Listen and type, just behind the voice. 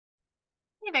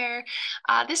Hey there.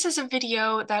 This is a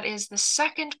video that is the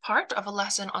second part of a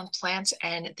lesson on plants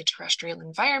and the terrestrial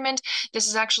environment. This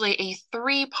is actually a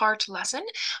three-part lesson.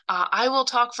 I will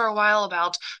talk for a while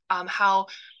about how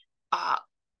uh,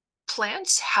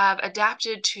 plants have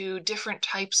adapted to different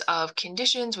types of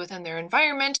conditions within their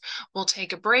environment. We'll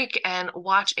take a break and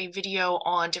watch a video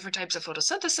on different types of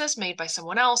photosynthesis made by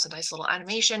someone else, a nice little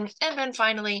animation. And then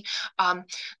finally,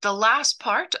 the last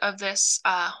part of this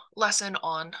lesson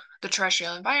on the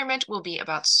terrestrial environment will be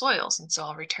about soils. And so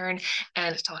I'll return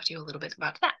and talk to you a little bit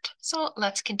about that. So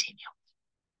let's continue.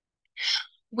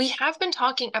 We have been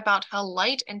talking about how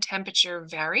light and temperature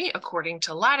vary according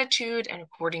to latitude and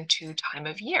according to time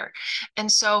of year.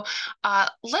 And so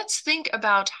let's think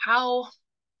about how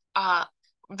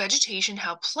vegetation,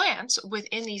 how plants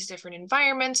within these different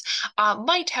environments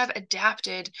might have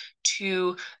adapted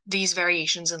to these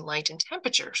variations in light and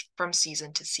temperature from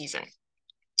season to season.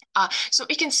 So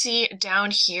we can see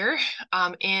down here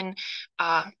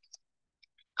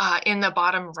in the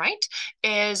bottom right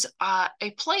is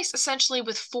a place essentially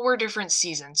with four different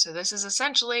seasons. So this is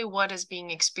essentially what is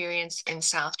being experienced in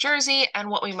South Jersey and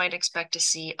what we might expect to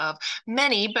see of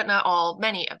many, but not all,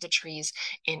 many of the trees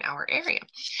in our area.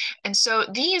 And so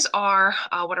these are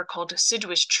what are called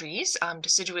deciduous trees.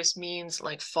 Deciduous means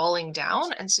like falling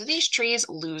down. And so these trees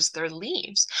lose their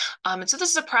leaves. And so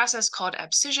this is a process called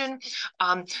abscission.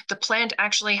 The plant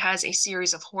actually has a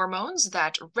series of hormones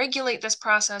that regulate this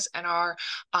process and are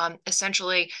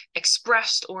essentially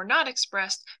expressed or not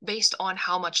expressed based on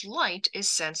how much light is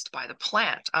sensed by the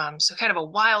plant. So kind of a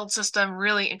wild system,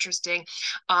 really interesting.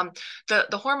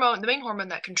 The main hormone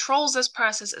that controls this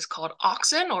process is called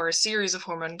auxin, or a series of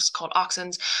hormones called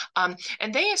auxins,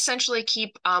 and they essentially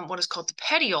keep what is called the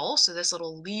petiole, so this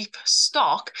little leaf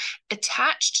stalk,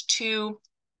 attached to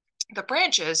the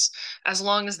branches as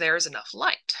long as there is enough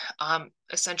light.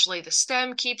 Essentially, the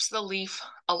stem keeps the leaf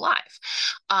alive.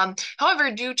 However,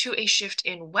 due to a shift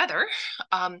in weather,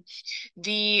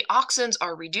 the auxins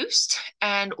are reduced,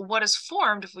 and what is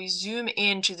formed, if we zoom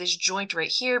into this joint right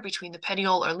here between the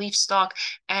petiole or leaf stalk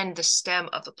and the stem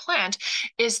of the plant,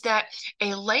 is that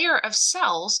a layer of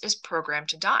cells is programmed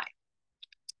to die.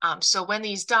 So when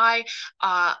these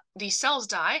cells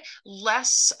die,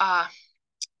 less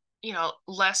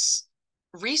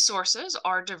resources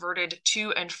are diverted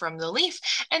to and from the leaf,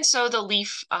 and so the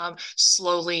leaf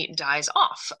slowly dies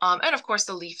off. And of course,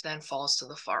 the leaf then falls to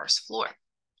the forest floor.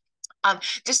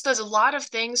 This does a lot of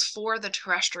things for the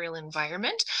terrestrial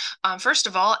environment. First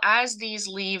of all, as these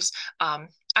leaves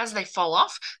as they fall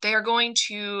off, they are going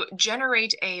to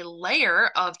generate a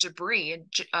layer of debris,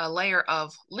 a layer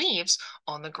of leaves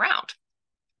on the ground.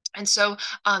 And so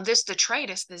this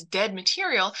detritus, this dead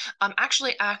material,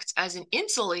 actually acts as an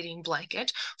insulating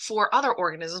blanket for other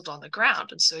organisms on the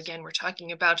ground. And so again, we're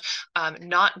talking about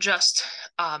not just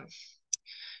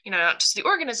not just the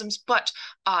organisms, but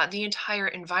the entire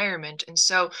environment. And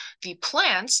so the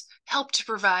plants help to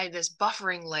provide this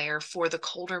buffering layer for the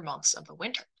colder months of the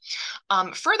winter.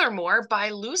 Furthermore,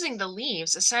 by losing the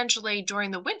leaves, essentially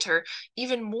during the winter,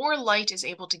 even more light is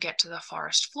able to get to the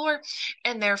forest floor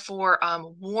and therefore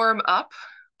warm up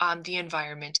the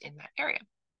environment in that area.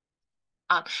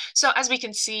 So as we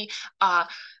can see,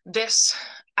 this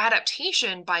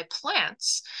adaptation by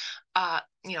plants,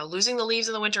 losing the leaves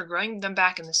in the winter, growing them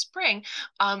back in the spring,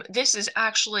 this is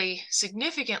actually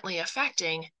significantly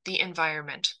affecting the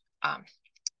environment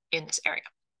in this area.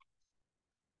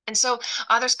 And so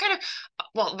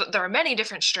there are many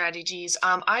different strategies.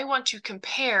 I want to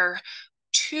compare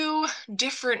two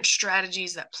different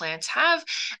strategies that plants have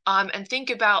and think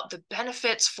about the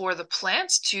benefits for the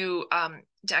plants to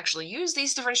actually use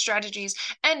these different strategies,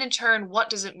 and in turn, what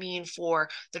does it mean for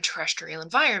the terrestrial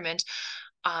environment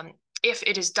if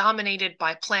it is dominated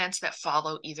by plants that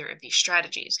follow either of these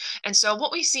strategies. And so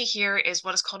what we see here is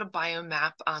what is called a biome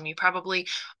map. You probably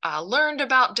learned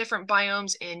about different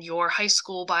biomes in your high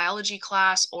school biology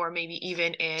class, or maybe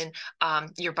even in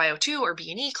your Bio 2 or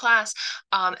B&E class.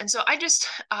 And so I'm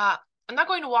not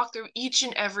going to walk through each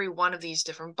and every one of these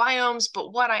different biomes,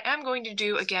 but what I am going to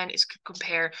do, again, is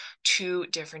compare two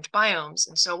different biomes.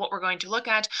 And so what we're going to look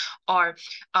at are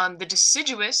the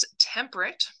deciduous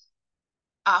temperate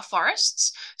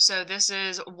forests. So this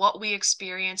is what we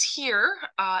experience here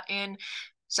in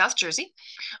South Jersey,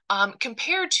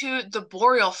 compared to the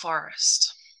boreal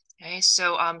forest. Okay,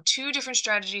 so two different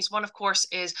strategies. One, of course,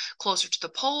 is closer to the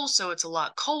poles, so it's a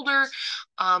lot colder,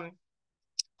 a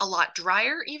lot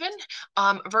drier even,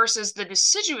 versus the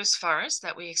deciduous forest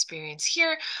that we experience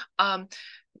here, a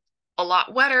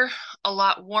lot wetter, a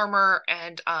lot warmer,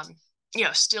 and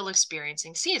still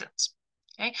experiencing seasons.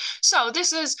 Okay, so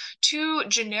this is two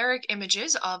generic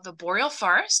images of the boreal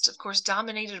forest, of course,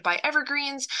 dominated by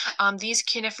evergreens. These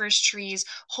coniferous trees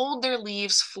hold their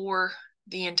leaves for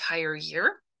the entire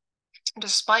year,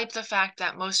 despite the fact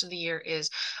that most of the year is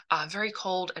very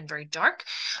cold and very dark.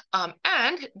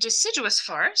 And deciduous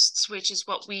forests, which is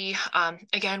what we,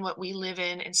 again, what we live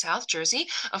in South Jersey.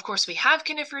 Of course, we have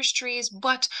coniferous trees,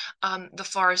 but the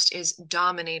forest is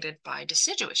dominated by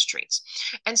deciduous trees.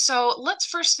 And so let's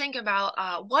first think about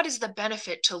what is the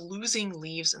benefit to losing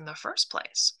leaves in the first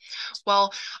place?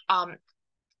 Well,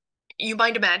 you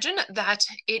might imagine that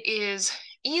it is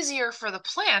easier for the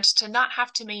plant to not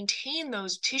have to maintain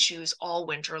those tissues all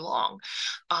winter long.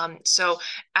 So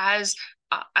as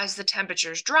the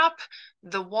temperatures drop,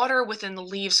 the water within the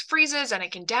leaves freezes and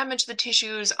it can damage the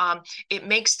tissues. It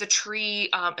makes the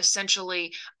tree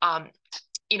essentially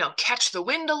catch the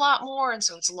wind a lot more, and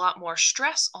so it's a lot more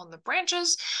stress on the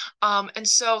branches. And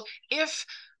so if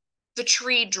the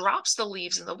tree drops the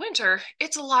leaves in the winter,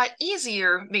 it's a lot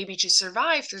easier maybe to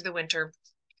survive through the winter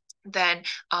than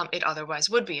it otherwise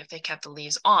would be if they kept the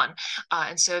leaves on.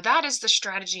 And so that is the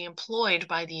strategy employed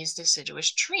by these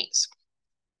deciduous trees.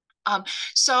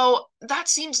 So that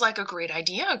seems like a great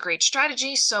idea, a great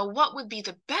strategy. So what would be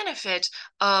the benefit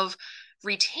of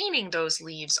retaining those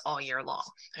leaves all year long,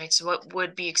 right? So what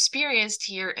would be experienced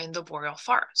here in the boreal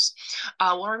forest?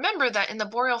 Well, remember that in the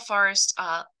boreal forest,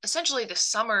 essentially the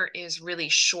summer is really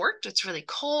short. It's really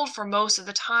cold for most of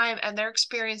the time, and they're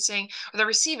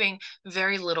receiving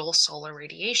very little solar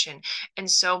radiation. And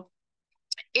so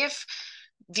if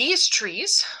these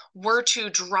trees were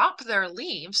to drop their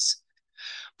leaves,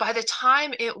 by the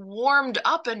time it warmed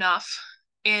up enough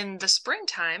in the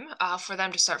springtime for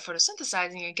them to start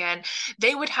photosynthesizing again,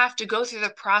 they would have to go through the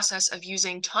process of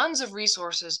using tons of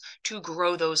resources to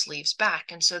grow those leaves back.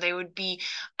 And so they would be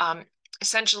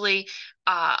essentially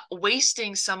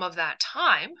wasting some of that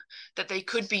time that they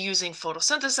could be using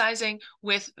photosynthesizing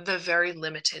with the very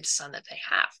limited sun that they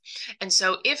have. And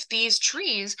so if these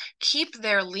trees keep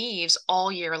their leaves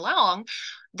all year long,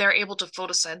 they're able to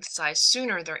photosynthesize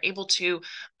sooner. They're able to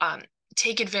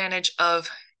take advantage of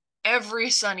every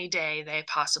sunny day they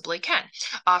possibly can.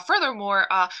 Furthermore,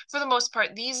 for the most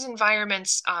part, these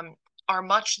environments are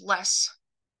much less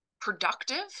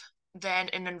productive than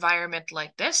an environment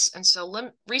like this, and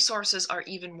so resources are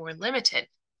even more limited.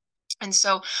 And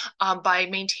so by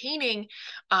maintaining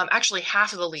actually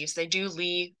half of the leaves, they do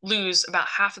lose about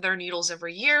half of their needles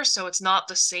every year. So it's not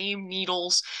the same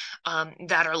needles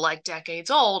that are like decades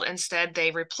old. Instead,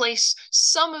 they replace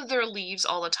some of their leaves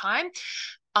all the time.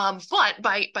 But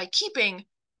by keeping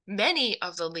many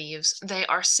of the leaves, they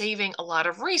are saving a lot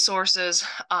of resources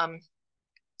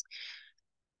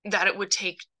that it would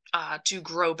take to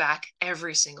grow back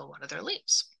every single one of their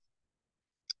leaves.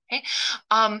 Okay.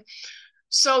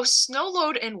 So snow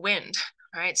load and wind,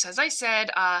 right? So as I said,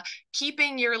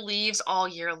 keeping your leaves all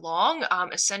year long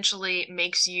essentially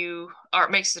makes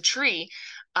the tree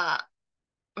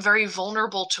very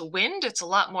vulnerable to wind. It's a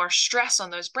lot more stress on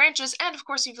those branches. And of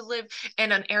course, if you live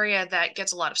in an area that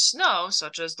gets a lot of snow,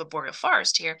 such as the boreal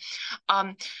forest here,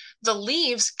 the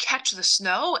leaves catch the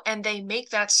snow and they make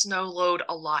that snow load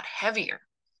a lot heavier.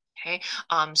 Okay,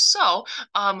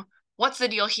 what's the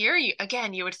deal here?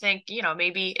 Again, you would think,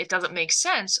 maybe it doesn't make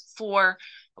sense for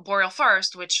a boreal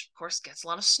forest, which of course gets a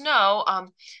lot of snow,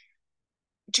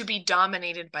 to be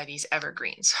dominated by these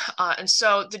evergreens. And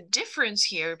so the difference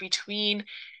here between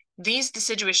these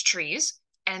deciduous trees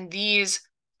and these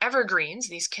evergreens,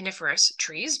 these coniferous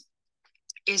trees,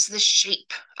 is the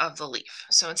shape of the leaf.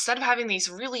 So instead of having these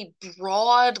really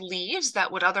broad leaves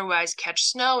that would otherwise catch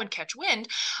snow and catch wind,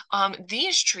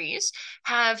 these trees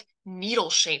have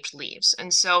needle-shaped leaves.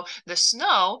 And so the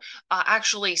snow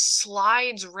actually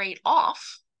slides right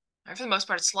off. For the most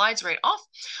part, it slides right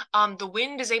off. The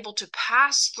wind is able to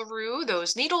pass through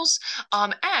those needles.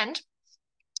 And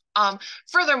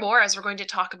furthermore, as we're going to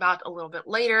talk about a little bit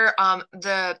later,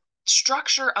 the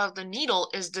structure of the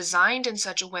needle is designed in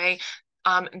such a way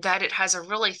that it has a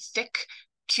really thick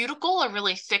cuticle, a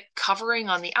really thick covering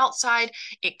on the outside.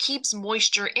 It keeps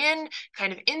moisture in,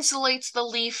 kind of insulates the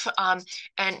leaf,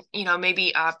 and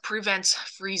maybe prevents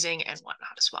freezing and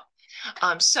whatnot as well.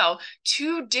 So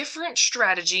two different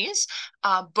strategies,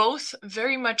 both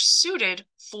very much suited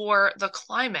for the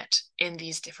climate in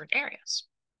these different areas.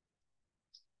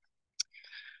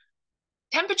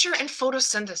 Temperature and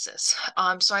photosynthesis.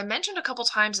 So I mentioned a couple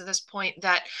times at this point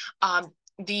that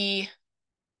the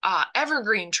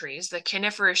evergreen trees, the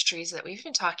coniferous trees that we've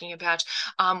been talking about,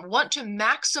 want to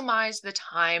maximize the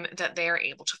time that they are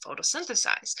able to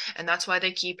photosynthesize. And that's why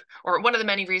they keep, or one of the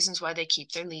many reasons why they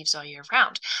keep their leaves all year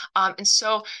round. And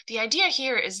so the idea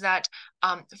here is that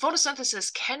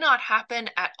photosynthesis cannot happen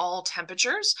at all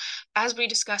temperatures. As we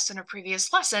discussed in a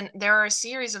previous lesson, there are a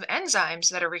series of enzymes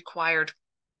that are required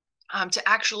to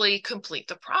actually complete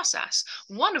the process,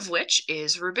 one of which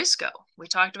is rubisco. We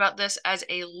talked about this as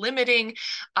a limiting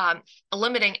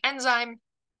enzyme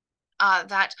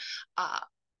that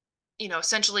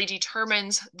essentially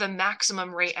determines the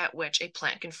maximum rate at which a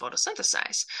plant can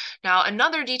photosynthesize. Now,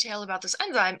 another detail about this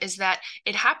enzyme is that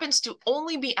it happens to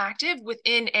only be active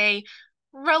within a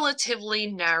relatively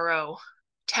narrow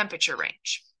temperature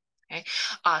range. Okay,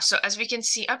 so as we can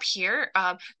see up here,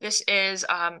 this is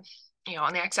on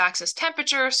the x-axis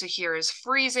temperature. So here is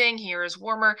freezing, here is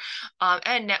warmer,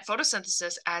 and net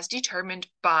photosynthesis as determined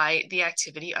by the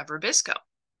activity of rubisco.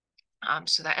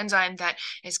 So that enzyme that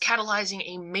is catalyzing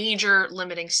a major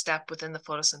limiting step within the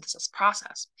photosynthesis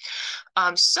process.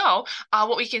 So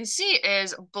what we can see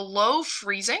is below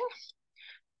freezing,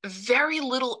 very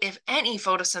little, if any,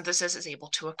 photosynthesis is able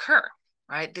to occur.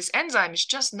 Right? This enzyme is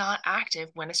just not active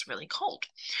when it's really cold.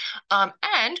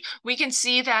 And we can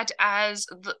see that as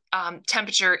the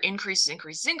temperature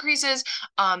increases,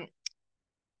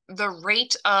 the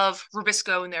rate of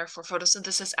rubisco and therefore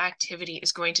photosynthesis activity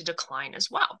is going to decline as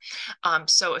well.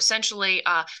 So essentially,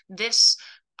 this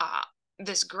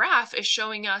graph is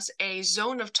showing us a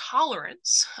zone of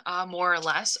tolerance, more or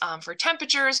less, for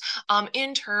temperatures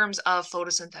in terms of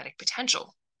photosynthetic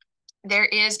potential. There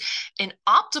is an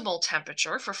optimal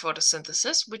temperature for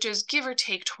photosynthesis, which is give or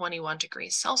take 21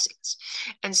 degrees Celsius.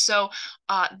 And so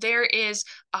there is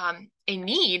a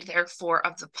need, therefore,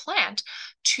 of the plant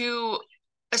to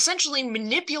essentially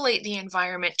manipulate the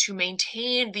environment to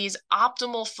maintain these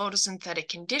optimal photosynthetic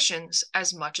conditions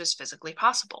as much as physically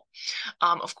possible.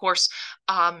 Of course,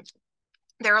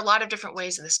 there are a lot of different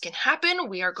ways that this can happen.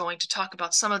 We are going to talk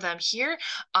about some of them here.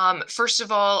 First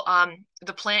of all,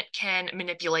 the plant can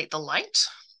manipulate the light,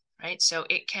 right? So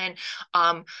it can,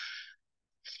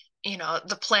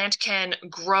 the plant can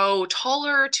grow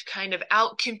taller to kind of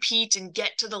outcompete and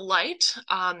get to the light,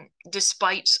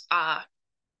 despite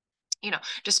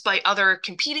other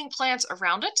competing plants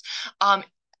around it.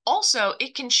 Also,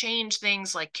 it can change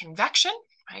things like convection,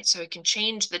 right? So it can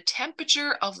change the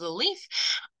temperature of the leaf.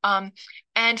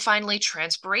 And finally,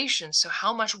 transpiration. So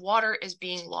how much water is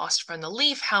being lost from the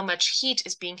leaf, how much heat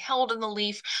is being held in the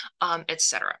leaf,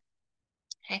 etc.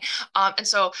 Okay. And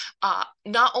so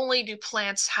not only do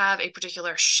plants have a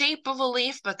particular shape of a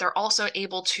leaf, but they're also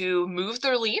able to move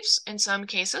their leaves in some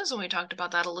cases, and we talked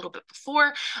about that a little bit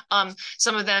before.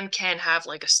 Some of them can have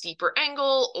like a steeper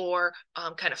angle or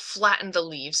kind of flatten the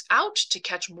leaves out to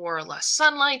catch more or less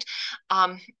sunlight,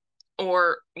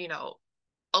 or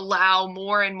allow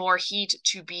more and more heat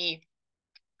to be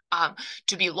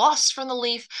lost from the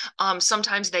leaf.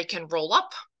 Sometimes they can roll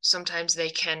up. Sometimes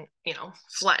they can,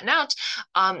 flatten out.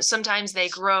 Sometimes they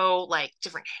grow like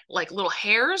different, like little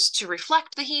hairs to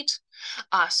reflect the heat.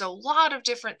 So a lot of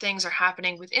different things are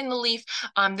happening within the leaf.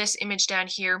 This image down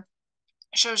here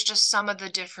shows just some of the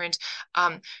different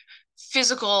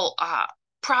physical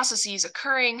processes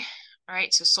occurring. All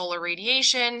right, so solar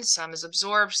radiation, some is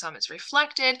absorbed, some is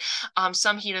reflected.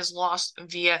 Some heat is lost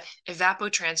via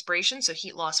evapotranspiration, so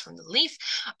heat loss from the leaf.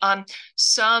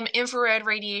 Some infrared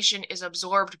radiation is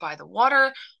absorbed by the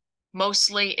water.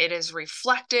 Mostly it is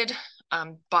reflected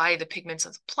by the pigments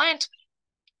of the plant.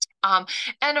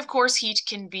 And of course, heat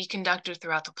can be conducted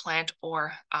throughout the plant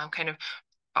or kind of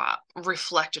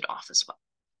reflected off as well.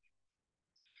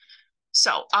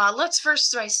 So let's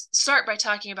first start by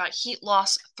talking about heat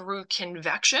loss through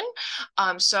convection.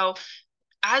 So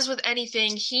as with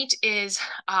anything, heat is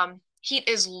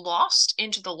lost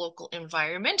into the local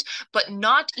environment, but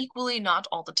not equally, not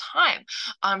all the time.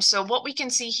 So what we can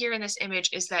see here in this image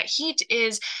is that heat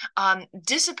is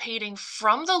dissipating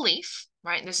from the leaf,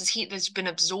 right? And this is heat that's been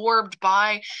absorbed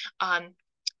by, the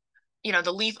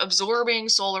leaf absorbing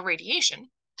solar radiation.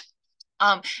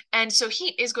 And so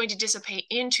heat is going to dissipate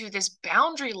into this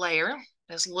boundary layer,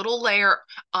 this little layer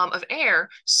of air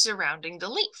surrounding the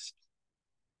leaf.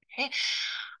 Okay.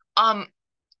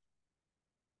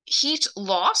 Heat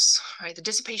loss, right, the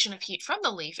dissipation of heat from the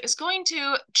leaf is going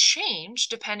to change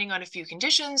depending on a few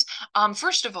conditions.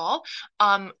 First of all,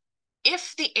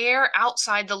 if the air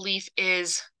outside the leaf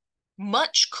is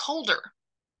much colder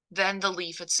than the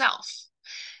leaf itself,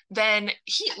 then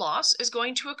heat loss is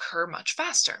going to occur much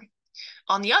faster.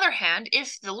 On the other hand,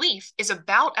 if the leaf is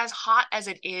about as hot as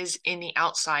it is in the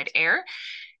outside air,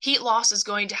 heat loss is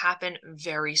going to happen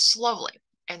very slowly.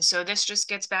 And so this just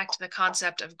gets back to the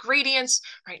concept of gradients,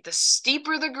 right? The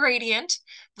steeper the gradient,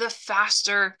 the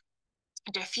faster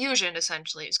diffusion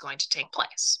essentially is going to take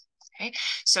place. Okay,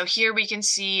 so here we can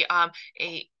see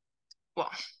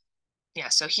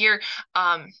so here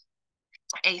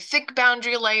a thick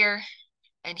boundary layer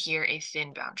and here a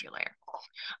thin boundary layer.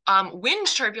 Wind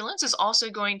turbulence is also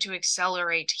going to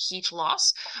accelerate heat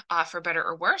loss for better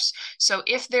or worse. So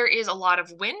if there is a lot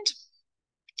of wind,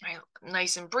 right,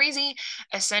 nice and breezy,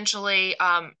 essentially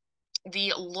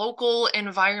the local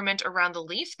environment around the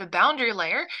leaf, the boundary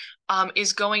layer,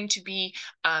 is going to be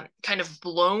kind of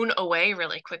blown away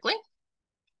really quickly.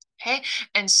 Okay,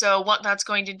 and so what that's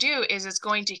going to do is it's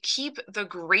going to keep the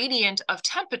gradient of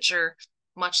temperature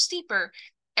much steeper,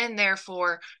 and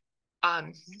therefore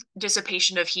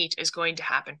dissipation of heat is going to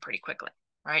happen pretty quickly,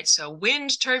 right? So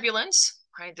wind turbulence,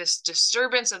 right, this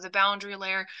disturbance of the boundary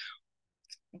layer,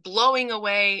 blowing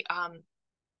away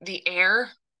the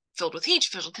air filled with heat,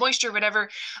 filled with moisture, whatever,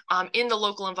 in the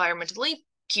local environment of the leaf,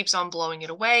 keeps on blowing it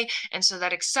away. And so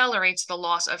that accelerates the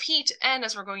loss of heat, and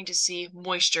as we're going to see,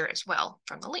 moisture as well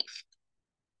from the leaf.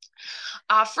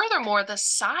 Furthermore, the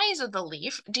size of the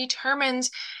leaf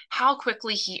determines how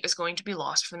quickly heat is going to be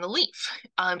lost from the leaf.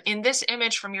 In this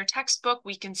image from your textbook,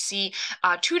 we can see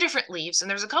two different leaves, and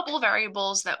there's a couple of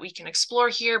variables that we can explore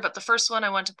here, but the first one I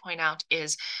want to point out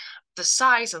is the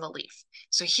size of the leaf.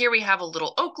 So here we have a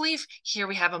little oak leaf, here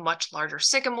we have a much larger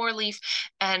sycamore leaf,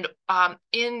 and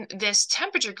in this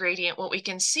temperature gradient, what we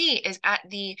can see is at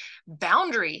the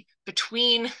boundary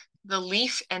between the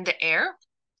leaf and the air,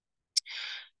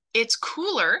 it's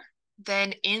cooler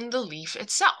than in the leaf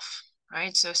itself,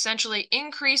 right? So essentially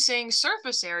increasing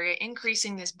surface area,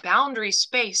 increasing this boundary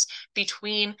space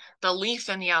between the leaf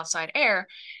and the outside air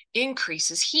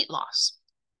increases heat loss.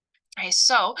 Okay,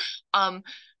 so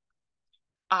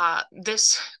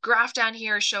this graph down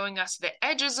here is showing us the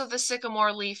edges of the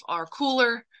sycamore leaf are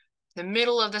cooler, the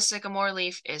middle of the sycamore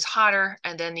leaf is hotter,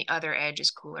 and then the other edge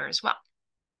is cooler as well.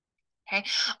 Okay,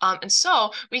 and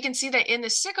so we can see that in the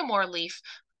sycamore leaf,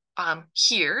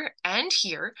 here and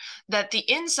here, that the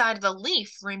inside of the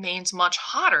leaf remains much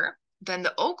hotter than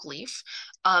the oak leaf.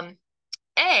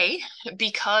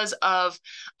 Because of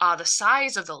the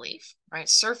size of the leaf, right?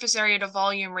 Surface area to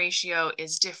volume ratio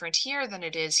is different here than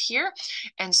it is here.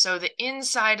 And so the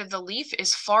inside of the leaf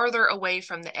is farther away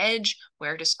from the edge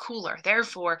where it is cooler.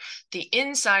 Therefore, the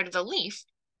inside of the leaf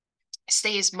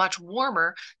stays much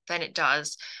warmer than it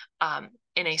does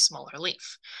in a smaller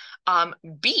leaf.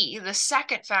 The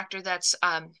second factor that's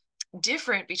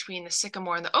different between the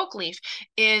sycamore and the oak leaf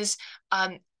is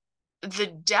the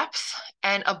depth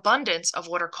and abundance of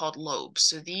what are called lobes.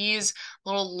 So these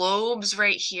little lobes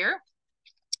right here,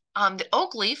 the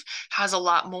oak leaf has a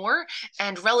lot more,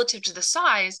 and relative to the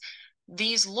size,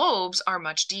 these lobes are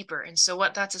much deeper. And so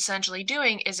what that's essentially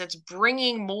doing is it's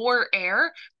bringing more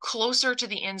air closer to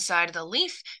the inside of the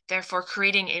leaf, therefore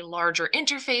creating a larger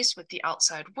interface with the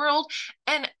outside world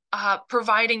and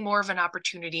providing more of an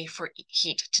opportunity for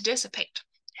heat to dissipate.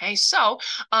 Okay, so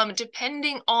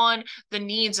depending on the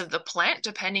needs of the plant,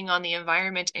 depending on the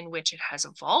environment in which it has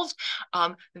evolved,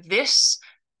 this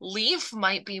leaf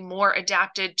might be more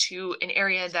adapted to an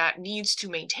area that needs to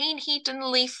maintain heat in the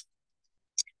leaf.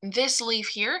 This leaf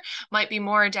here might be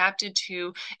more adapted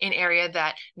to an area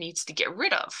that needs to get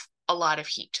rid of a lot of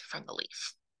heat from the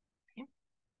leaf. Okay.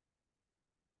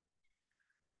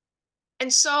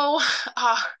 And so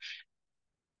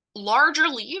larger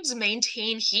leaves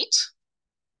maintain heat,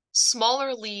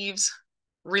 smaller leaves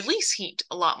release heat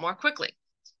a lot more quickly.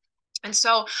 And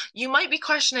so you might be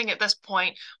questioning at this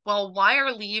point, well, why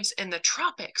are leaves in the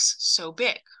tropics so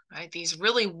big, right? These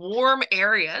really warm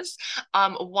areas.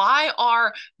 Why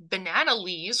are banana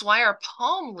leaves, why are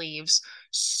palm leaves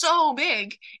so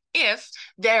big if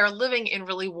they're living in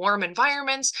really warm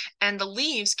environments and the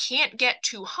leaves can't get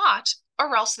too hot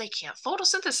or else they can't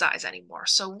photosynthesize anymore?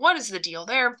 So what is the deal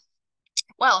there?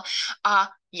 Well,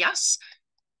 yes,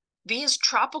 these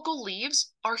tropical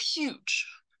leaves are huge,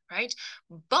 right?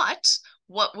 But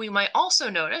what we might also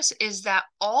notice is that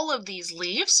all of these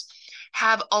leaves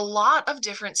have a lot of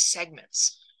different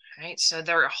segments, right? So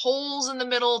there are holes in the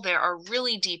middle, there are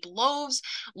really deep lobes,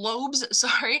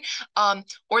 sorry,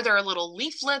 or there are little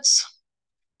leaflets,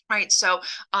 right? So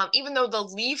even though the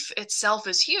leaf itself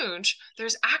is huge,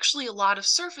 there's actually a lot of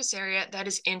surface area that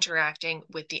is interacting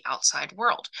with the outside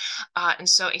world. And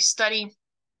so a study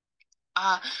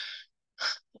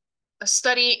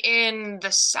in the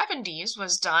 70s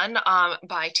was done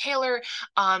by Taylor,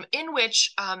 in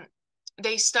which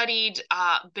they studied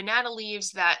banana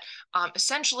leaves that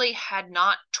essentially had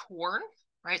not torn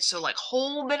right? So like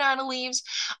whole banana leaves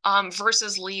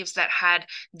versus leaves that had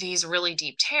these really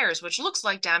deep tears, which looks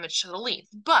like damage to the leaf.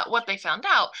 But what they found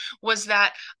out was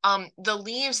that the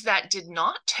leaves that did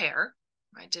not tear,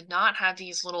 right, did not have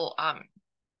these little,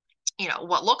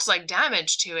 what looks like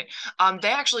damage to it,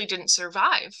 they actually didn't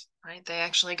survive. Right, they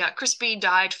actually got crispy,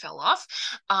 died, fell off.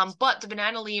 But the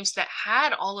banana leaves that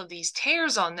had all of these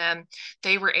tears on them,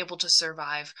 they were able to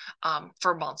survive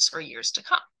for months or years to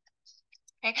come.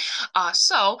 Okay,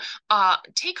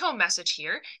 take-home message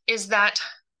here is that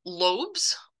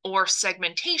lobes or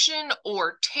segmentation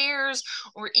or tears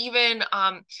or even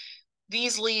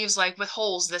these leaves like with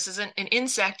holes, this isn't an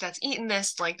insect that's eaten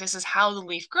this, like this is how the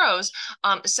leaf grows.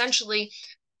 Essentially,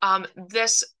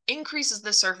 this increases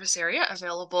the surface area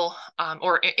available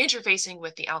or interfacing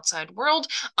with the outside world.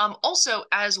 Also,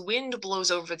 as wind blows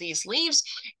over these leaves,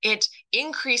 it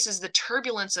increases the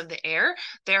turbulence of the air,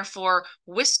 therefore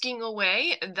whisking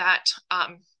away that,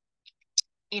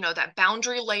 that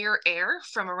boundary layer air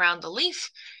from around the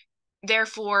leaf,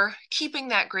 therefore keeping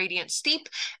that gradient steep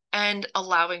and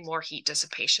allowing more heat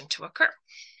dissipation to occur.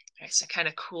 Okay, so kind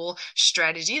of cool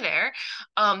strategy there.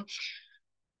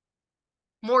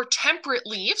 More temperate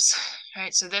leaves,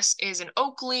 right? So this is an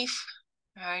oak leaf,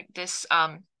 right? This,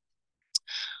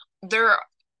 there's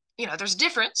a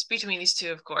difference between these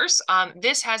two, of course.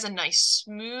 This has a nice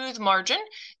smooth margin.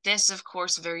 This, of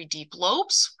course, very deep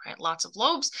lobes, right? Lots of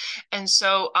lobes. And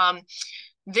so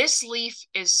this leaf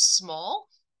is small,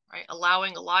 right?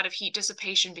 Allowing a lot of heat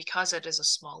dissipation because it is a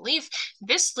small leaf.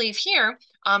 This leaf here,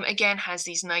 again, has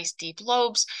these nice deep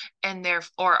lobes and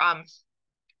therefore,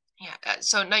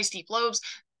 so nice deep lobes,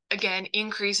 again,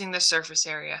 increasing the surface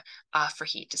area for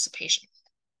heat dissipation.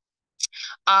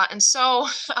 And so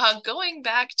going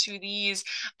back to these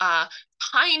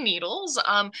pine needles,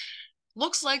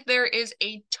 looks like there is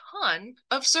a ton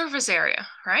of surface area,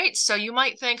 right? So you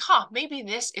might think, maybe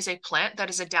this is a plant that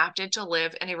is adapted to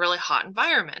live in a really hot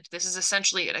environment. This is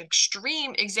essentially an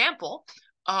extreme example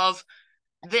of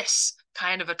this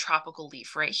kind of a tropical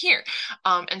leaf right here.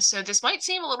 And so this might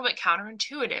seem a little bit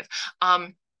counterintuitive.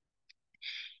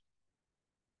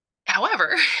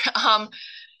 However,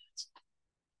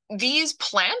 these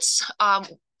plants,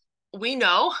 we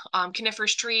know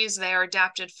coniferous trees, they are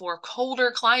adapted for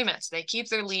colder climates. They keep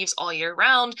their leaves all year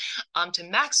round to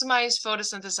maximize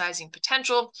photosynthesizing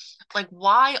potential. Like,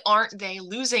 why aren't they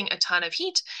losing a ton of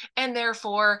heat and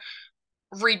therefore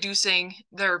reducing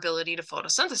their ability to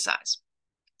photosynthesize?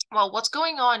 Well, what's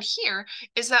going on here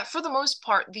is that for the most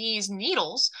part, these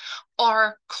needles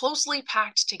are closely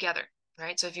packed together,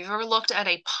 right? So if you've ever looked at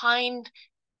a pine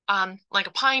like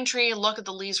a pine tree, look at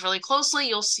the leaves really closely,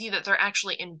 you'll see that they're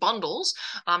actually in bundles.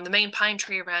 The main pine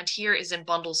tree around here is in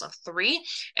bundles of 3.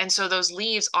 And so those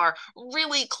leaves are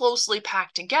really closely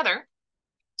packed together,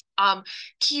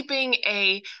 keeping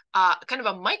a kind of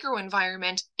a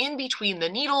microenvironment in between the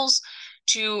needles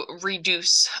to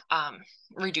reduce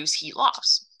heat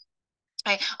loss.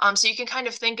 Okay, so you can kind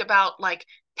of think about like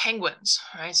penguins,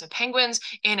 right? So penguins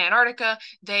in Antarctica,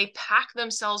 they pack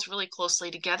themselves really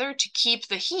closely together to keep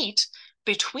the heat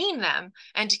between them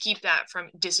and to keep that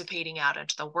from dissipating out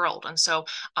into the world. And so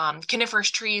coniferous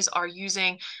trees are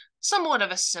using somewhat of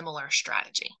a similar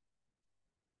strategy.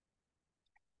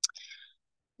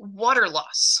 Water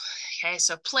loss. Okay,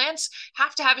 so plants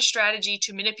have to have a strategy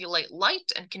to manipulate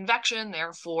light and convection,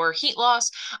 therefore heat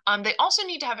loss. They also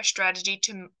need to have a strategy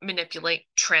to manipulate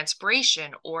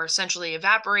transpiration or essentially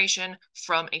evaporation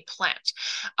from a plant.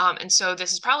 And so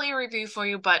this is probably a review for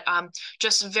you, but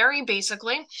just very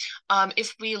basically,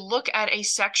 if we look at a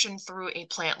section through a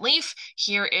plant leaf,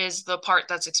 here is the part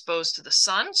that's exposed to the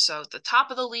sun. So the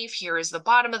top of the leaf, here is the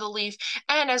bottom of the leaf.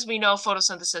 And as we know,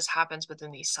 photosynthesis happens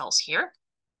within these cells here.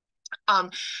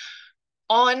 On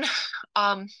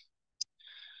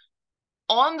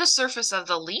the surface of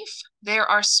the leaf, there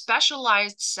are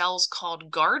specialized cells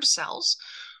called guard cells,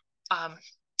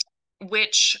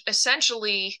 which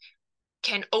essentially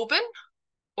can open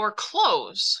or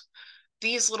close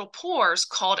these little pores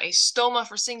called a stoma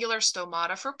for singular,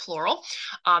 stomata for plural.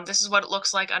 This is what it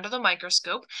looks like under the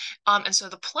microscope. And so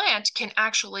the plant can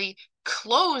actually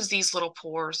close these little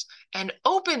pores and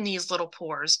open these little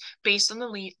pores based on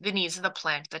the needs of the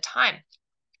plant at the time.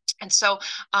 And so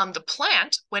the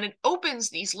plant, when it opens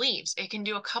these leaves, it can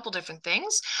do a couple different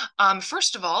things.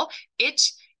 First of all, it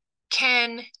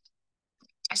can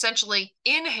essentially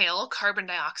inhale carbon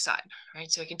dioxide,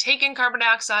 right? So it can take in carbon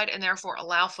dioxide and therefore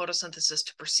allow photosynthesis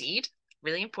to proceed.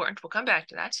 Really important. We'll come back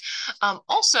to that.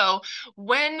 Also,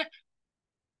 when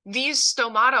these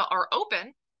stomata are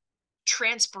open,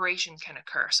 transpiration can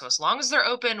occur. So as long as they're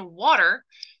open, water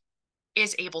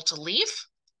is able to leave.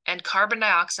 and carbon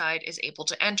dioxide is able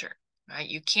to enter. Right?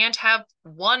 You can't have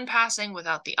one passing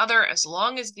without the other. As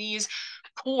long as these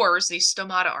pores, these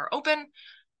stomata are open,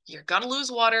 you're going to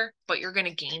lose water, but you're going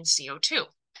to gain CO2.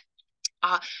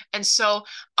 And so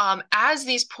as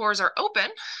these pores are open,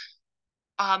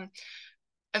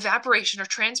 evaporation or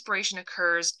transpiration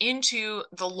occurs into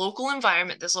the local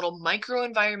environment, this little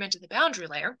microenvironment in the boundary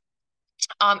layer.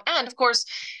 And of course,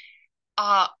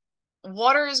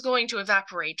 water is going to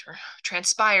evaporate or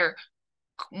transpire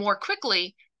more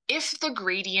quickly if the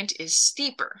gradient is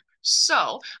steeper.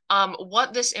 So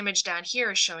what this image down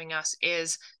here is showing us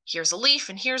is here's a leaf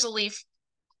and here's a leaf.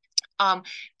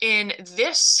 In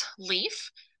this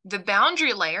leaf, the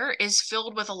boundary layer is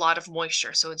filled with a lot of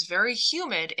moisture. So it's very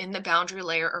humid in the boundary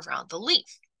layer around the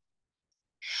leaf.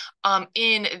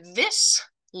 In this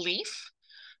leaf,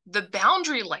 the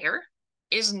boundary layer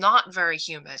is not very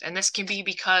humid. And this can be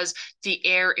because the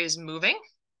air is moving,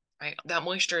 right? That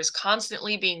moisture is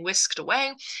constantly being whisked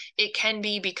away. It can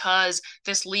be because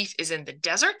this leaf is in the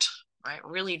desert, right?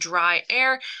 Really dry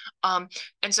air. And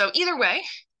so either way,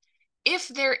 if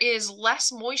there is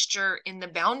less moisture in the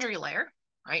boundary layer,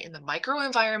 right, in the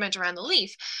microenvironment around the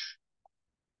leaf,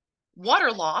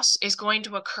 water loss is going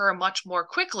to occur much more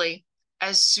quickly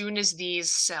as soon as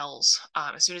these cells,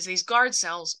 as soon as these guard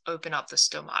cells open up the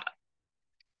stomata.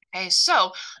 Okay,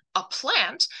 so a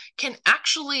plant can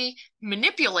actually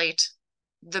manipulate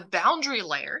the boundary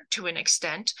layer to an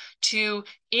extent to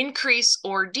increase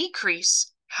or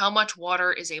decrease how much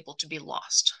water is able to be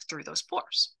lost through those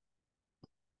pores.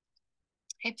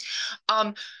 Okay.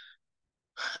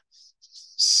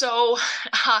 So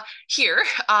here,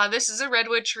 this is a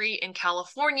redwood tree in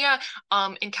California.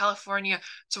 In California,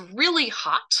 it's really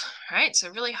hot, right?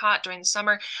 So really hot during the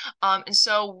summer. And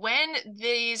so when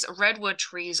these redwood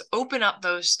trees open up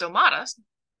those stomata,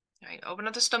 right, open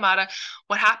up the stomata,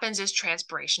 what happens is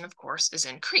transpiration, of course, is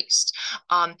increased.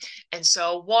 And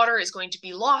so water is going to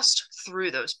be lost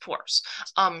through those pores.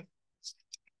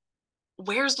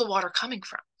 Where's the water coming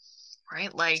from,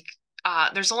 right? Like,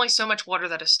 there's only so much water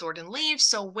that is stored in leaves.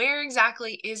 So where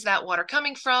exactly is that water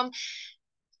coming from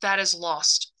that is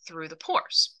lost through the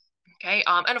pores? Okay,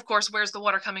 and of course, where's the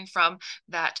water coming from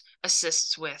that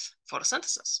assists with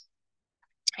photosynthesis?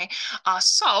 Okay,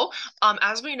 so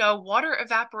as we know, water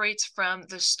evaporates from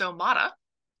the stomata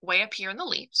way up here in the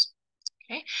leaves.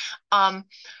 Okay,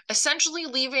 essentially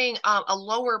leaving a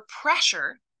lower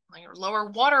pressure, like lower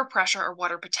water pressure or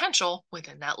water potential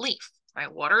within that leaf.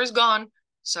 Right, water is gone.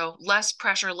 So less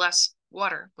pressure, less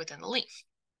water within the leaf.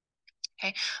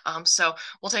 Okay, so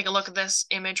we'll take a look at this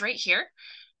image right here,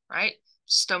 right?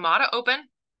 Stomata open,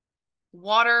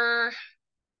 water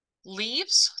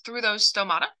leaves through those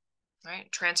stomata,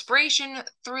 right? Transpiration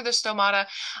through the stomata,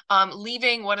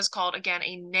 leaving what is called, again,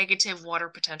 a negative water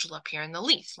potential up here in the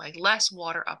leaf, like less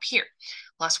water up here.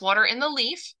 Less water in the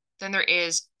leaf than there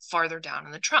is farther down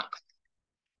in the trunk.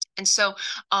 And so,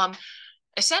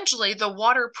 essentially, the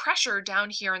water pressure down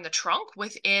here in the trunk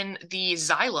within the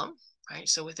xylem, right?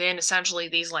 So within essentially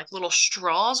these like little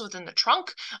straws within the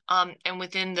trunk and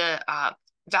within the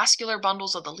vascular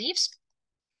bundles of the leaves,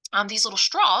 these little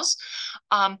straws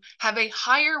have a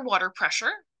higher water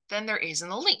pressure than there is in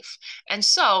the leaf. And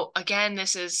so, again,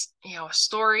 this is, a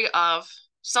story of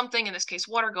something, in this case,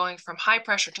 water going from high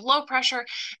pressure to low pressure.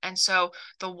 And so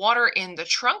the water in the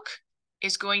trunk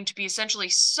is going to be essentially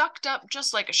sucked up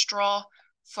just like a straw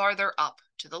farther up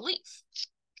to the leaf.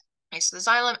 Okay, so the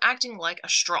xylem acting like a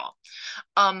straw.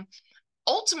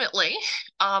 Ultimately,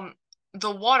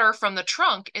 the water from the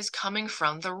trunk is coming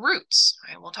from the roots.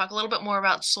 Right? We'll talk a little bit more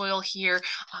about soil here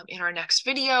in our next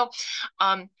video.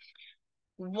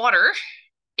 Water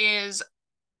is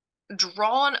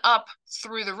drawn up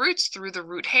through the roots, through the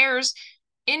root hairs,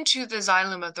 into the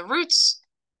xylem of the roots,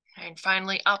 and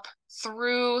finally up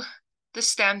through the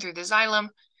stem, through the xylem,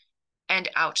 and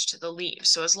out to the leaves.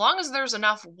 So as long as there's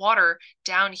enough water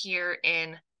down here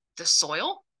in the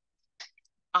soil,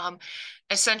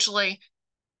 essentially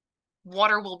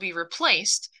water will be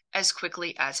replaced as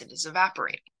quickly as it is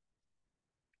evaporating.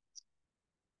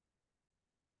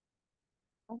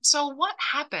 So what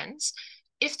happens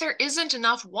if there isn't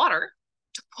enough water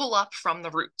to pull up from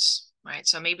the roots? Right,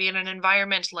 so maybe in an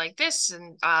environment like this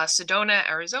in Sedona,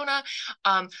 Arizona,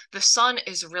 the sun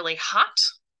is really hot,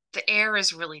 the air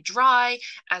is really dry.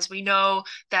 As we know,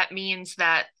 that means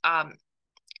that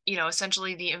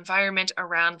essentially the environment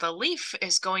around the leaf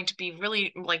is going to be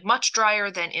really like much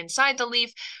drier than inside the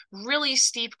leaf, really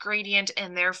steep gradient,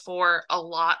 and therefore a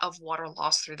lot of water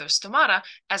loss through those stomata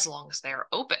as long as they are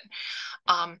open.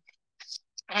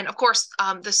 And of course,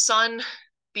 the sun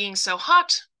being so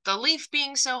hot the leaf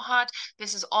being so hot,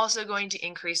 this is also going to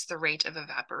increase the rate of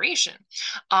evaporation.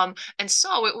 And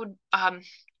so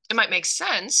it might make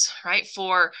sense, right,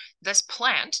 for this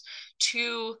plant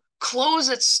to close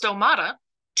its stomata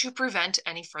to prevent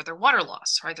any further water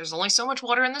loss, right? There's only so much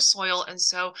water in the soil, and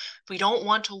so we don't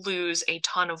want to lose a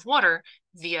ton of water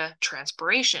via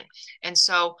transpiration. And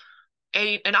so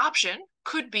an option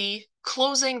could be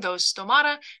closing those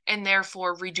stomata and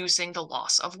therefore reducing the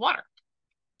loss of water.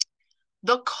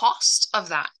 The cost of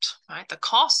that, right? The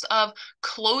cost of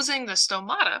closing the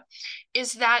stomata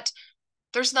is that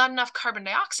there's not enough carbon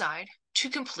dioxide to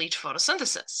complete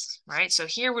photosynthesis, right? So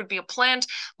here would be a plant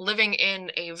living in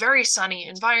a very sunny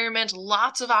environment,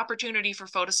 lots of opportunity for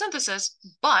photosynthesis,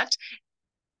 but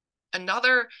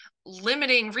another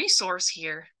limiting resource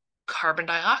here, carbon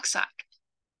dioxide.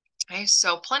 Okay,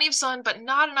 so plenty of sun, but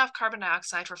not enough carbon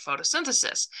dioxide for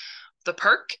photosynthesis. The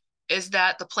perk is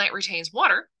that the plant retains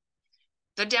water.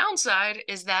 The downside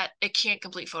is that it can't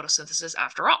complete photosynthesis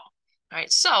after all. Right,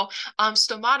 so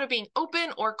stomata being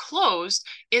open or closed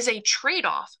is a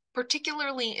trade-off,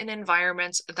 particularly in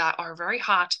environments that are very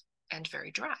hot and very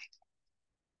dry.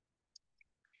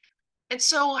 And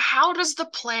so how does the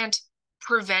plant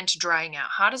prevent drying out?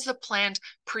 How does the plant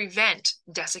prevent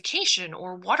desiccation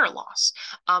or water loss?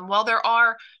 Well, there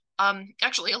are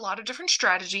actually a lot of different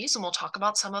strategies, and we'll talk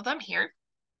about some of them here.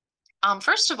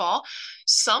 First of all,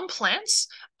 some plants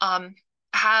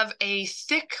have a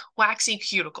thick, waxy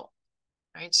cuticle.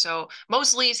 Right? So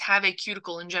most leaves have a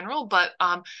cuticle in general, but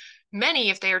many,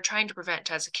 if they are trying to prevent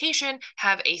desiccation,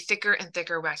 have a thicker and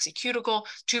thicker waxy cuticle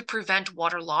to prevent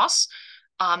water loss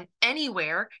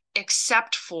anywhere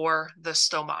except for the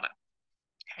stomata.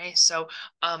 Okay, so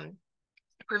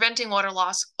preventing water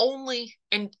loss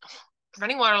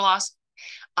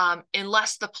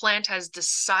unless the plant has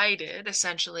decided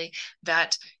essentially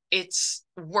that it's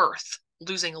worth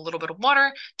losing a little bit of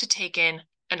water to take in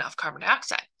enough carbon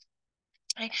dioxide.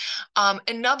 Okay.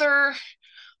 Another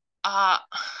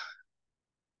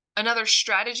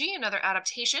strategy, another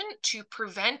adaptation to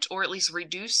prevent or at least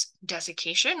reduce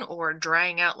desiccation or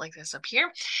drying out like this up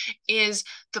here is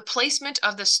the placement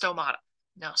of the stomata.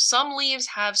 Now, some leaves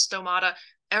have stomata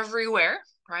everywhere,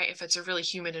 right, if it's a really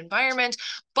humid environment,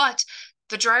 but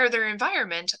the drier their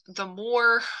environment, the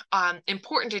more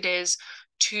important it is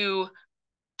to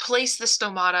place the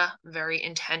stomata very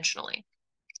intentionally.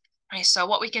 Okay, so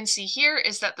what we can see here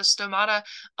is that the stomata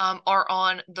are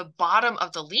on the bottom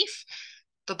of the leaf.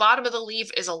 The bottom of the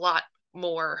leaf is a lot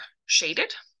more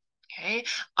shaded, okay?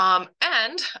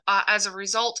 And as a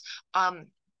result,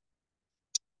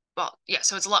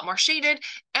 so it's a lot more shaded,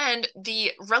 and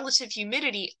the relative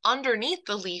humidity underneath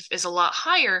the leaf is a lot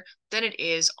higher than it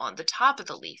is on the top of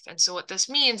the leaf. And so what this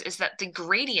means is that the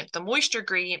gradient, the moisture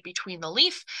gradient between the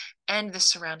leaf and the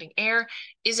surrounding air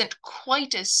isn't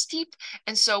quite as steep,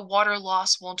 and so water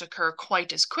loss won't occur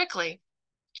quite as quickly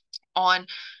on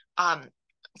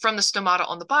from the stomata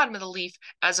on the bottom of the leaf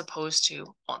as opposed to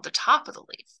on the top of the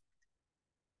leaf.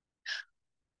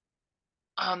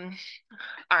 All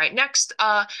right, next,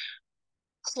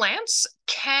 plants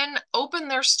can open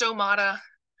their stomata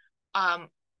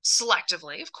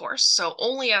selectively, of course, so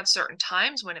only at certain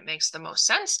times when it makes the most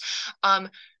sense.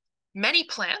 Many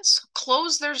plants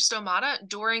close their stomata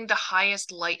during the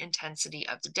highest light intensity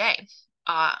of the day.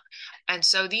 And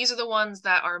so these are the ones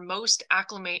that are most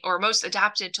most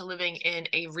adapted to living in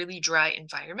a really dry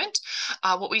environment.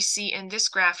 What we see in this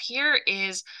graph here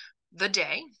is the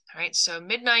day, right? So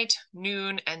midnight,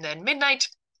 noon, and then midnight.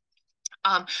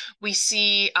 We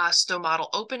see stomatal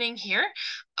opening here.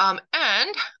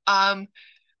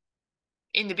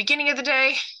 In the beginning of the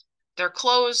day, they're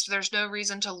closed. There's no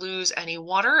reason to lose any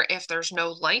water if there's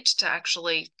no light to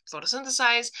actually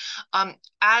photosynthesize.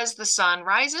 As the sun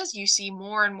rises, you see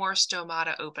more and more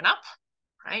stomata open up,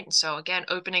 right? And so again,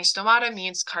 opening stomata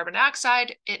means carbon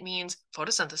dioxide. It means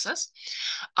photosynthesis.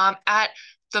 At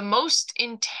the most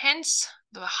intense,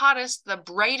 the hottest, the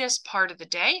brightest part of the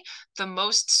day, the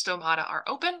most stomata are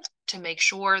open to make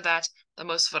sure that the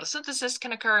most photosynthesis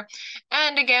can occur.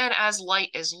 And again, as light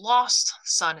is lost,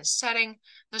 sun is setting,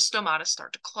 the stomata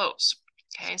start to close.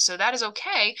 Okay, so that is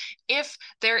okay if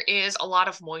there is a lot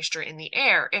of moisture in the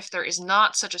air, if there is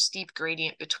not such a steep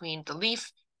gradient between the leaf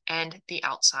and the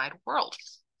outside world.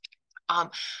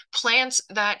 Plants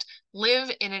that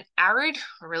live in an arid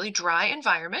or really dry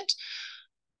environment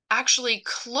actually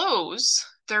close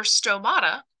their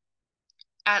stomata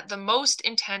at the most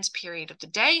intense period of the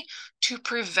day to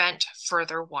prevent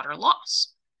further water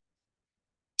loss.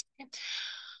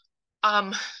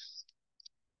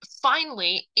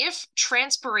 Finally, if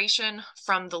transpiration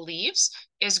from the leaves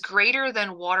is greater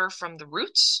than water from the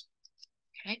roots,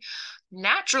 Okay,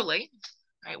 naturally,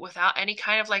 right, without any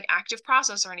kind of like active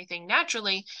process or anything,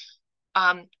 naturally,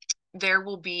 there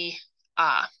will be,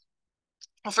 well,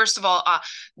 first of all,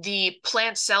 the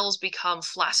plant cells become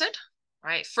flaccid,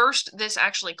 right? First, this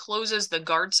actually closes the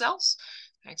guard cells,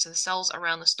 right? So the cells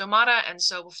around the stomata, and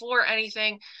so before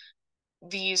anything,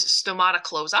 these stomata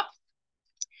close up.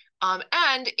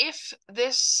 And if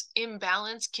this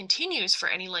imbalance continues for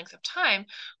any length of time,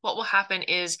 what will happen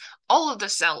is all of the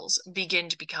cells begin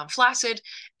to become flaccid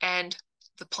and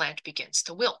the plant begins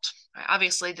to wilt. Right?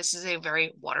 Obviously, this is a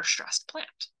very water-stressed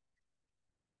plant.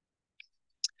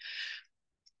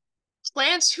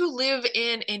 Plants who live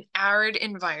in an arid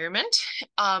environment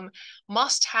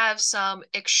must have some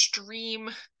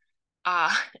extreme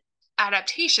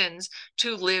adaptations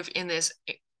to live in this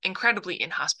incredibly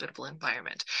inhospitable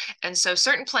environment. And so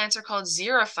certain plants are called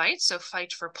xerophytes, so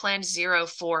phyte for plant, zero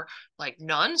for like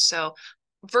none, so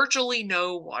virtually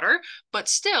no water, but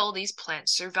still these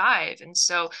plants survive. And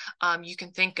so you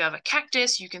can think of a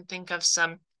cactus, you can think of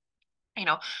some,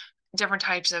 different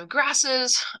types of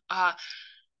grasses.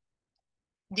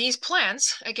 These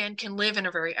plants, again, can live in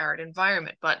a very arid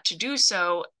environment, but to do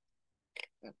so,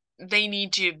 they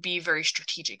need to be very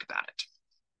strategic about it.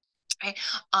 Okay,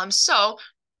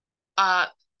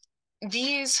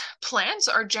 these plants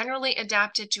are generally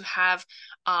adapted to have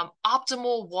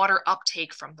optimal water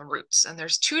uptake from the roots. And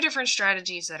there's two different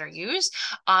strategies that are used.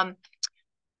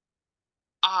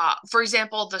 For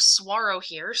example, the saguaro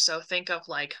here, so think of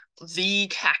like the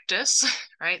cactus,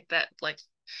 right? That like,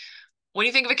 when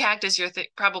you think of a cactus, you're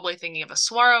probably thinking of a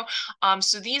saguaro.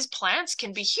 So these plants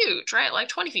can be huge, right? Like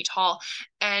 20 feet tall.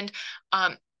 And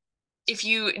if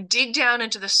you dig down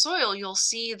into the soil, you'll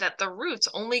see that the roots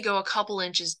only go a couple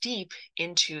inches deep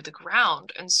into the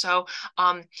ground. And so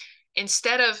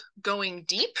instead of going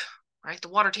deep, right, the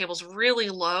water table is really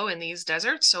low in these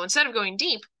deserts. So instead of going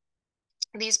deep,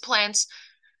 these plants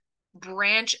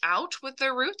branch out with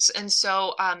their roots. And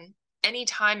so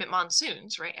anytime it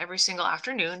monsoons, right, every single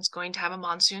afternoon, it's going to have a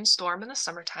monsoon storm in the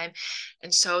summertime.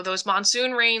 And so those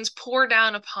monsoon rains pour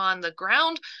down upon the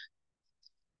ground,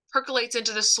 percolates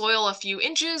into the soil a few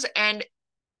inches, and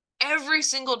every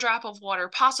single drop of water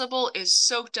possible is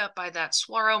soaked up by that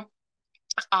saguaro,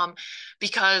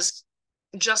 because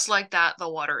just like that, the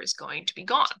water is going to be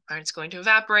gone. Right? It's going to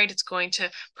evaporate. It's going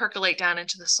to percolate down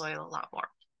into the soil a lot more.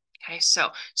 Okay, so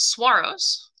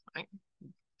saguaros, right,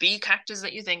 bee cactus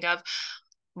that you think of,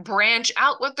 branch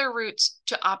out with their roots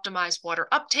to optimize water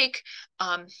uptake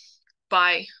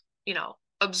by,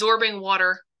 absorbing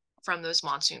water from those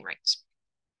monsoon rains.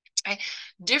 Okay.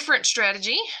 Different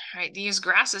strategy, right? These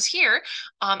grasses here,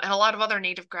 and a lot of other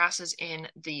native grasses in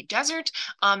the desert,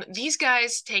 these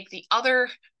guys take the other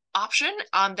option.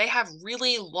 They have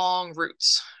really long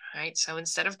roots, right? So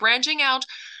instead of branching out,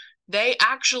 they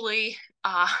actually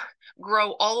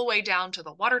grow all the way down to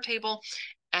the water table,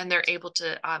 and they're able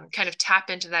to kind of tap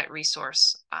into that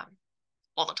resource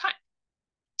all the time.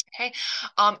 Okay,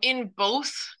 in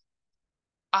both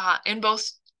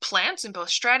plants, in both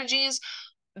strategies,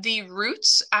 the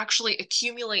roots actually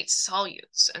accumulate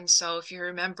solutes. And so if you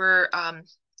remember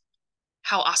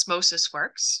how osmosis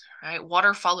works, right?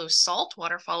 Water follows salt,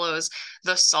 water follows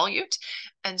the solute.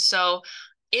 And so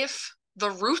if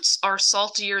the roots are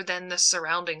saltier than the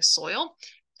surrounding soil,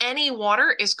 any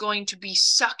water is going to be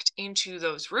sucked into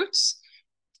those roots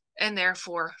and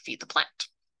therefore feed the plant.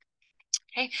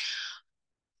 Okay.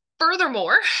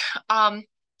 Furthermore,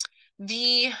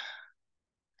 the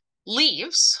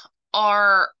leaves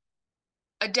are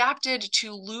adapted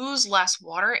to lose less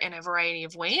water in a variety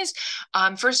of ways.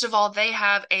 First of all, they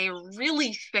have a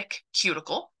really thick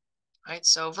cuticle, right?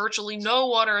 So virtually no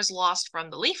water is lost from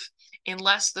the leaf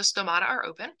unless the stomata are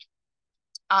open.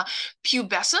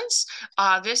 Pubescence,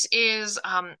 this is,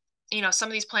 some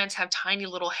of these plants have tiny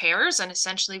little hairs, and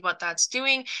essentially what that's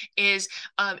doing is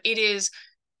it is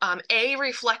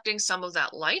reflecting some of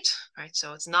that light, right?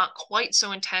 So it's not quite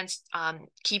so intense,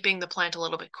 keeping the plant a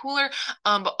little bit cooler,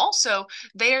 but also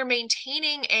they are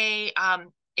maintaining a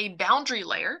boundary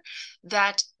layer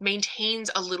that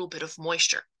maintains a little bit of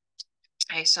moisture.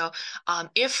 Okay, so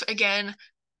if, again,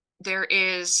 there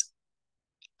is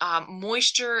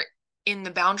moisture in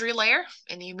the boundary layer,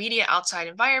 in the immediate outside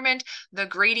environment, the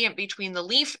gradient between the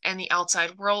leaf and the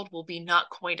outside world will be not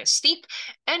quite as steep,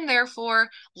 and therefore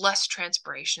less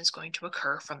transpiration is going to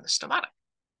occur from the stomata.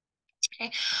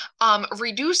 Okay,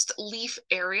 reduced leaf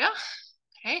area.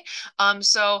 Okay,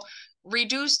 so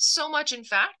reduced so much, in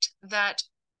fact, that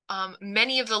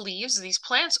many of the leaves of these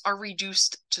plants are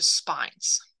reduced to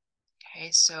spines.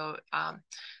 Okay, so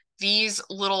these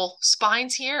little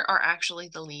spines here are actually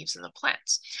the leaves of the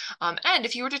plants. And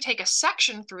if you were to take a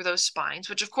section through those spines,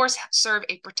 which of course serve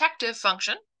a protective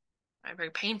function, a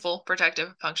very painful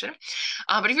protective function,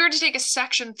 but if you were to take a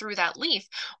section through that leaf,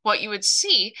 what you would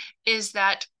see is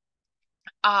that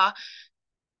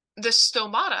the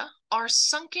stomata are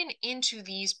sunken into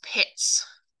these pits.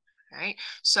 Right?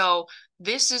 So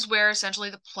this is where essentially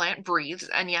the plant breathes.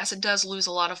 And yes, it does lose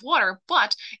a lot of water,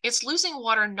 but it's losing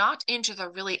water not into the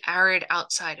really arid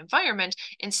outside environment.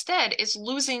 Instead, it's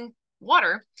losing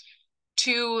water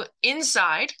to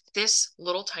inside this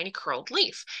little tiny curled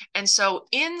leaf. And so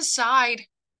inside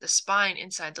the spine,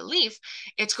 inside the leaf,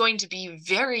 it's going to be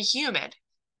very humid,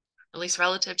 at least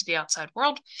relative to the outside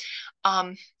world.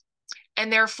 And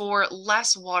therefore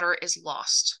less water is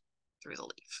lost through the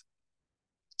leaf.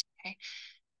 Okay.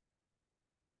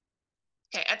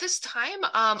 Okay, at this time,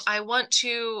 I want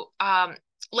to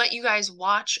let you guys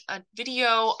watch a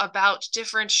video about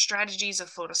different strategies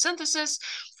of photosynthesis.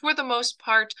 For the most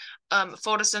part,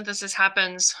 photosynthesis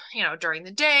happens, during the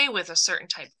day with a certain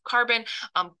type of carbon,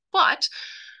 but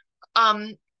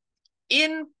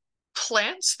in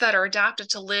plants that are adapted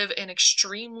to live in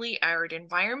extremely arid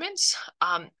environments,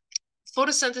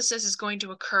 photosynthesis is going to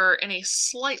occur in a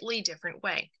slightly different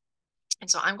way. And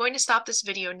so I'm going to stop this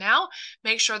video now.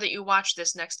 Make sure that you watch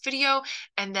this next video.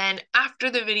 And then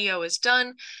after the video is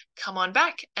done, come on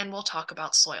back and we'll talk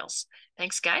about soils.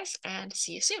 Thanks, guys, and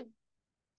see you soon.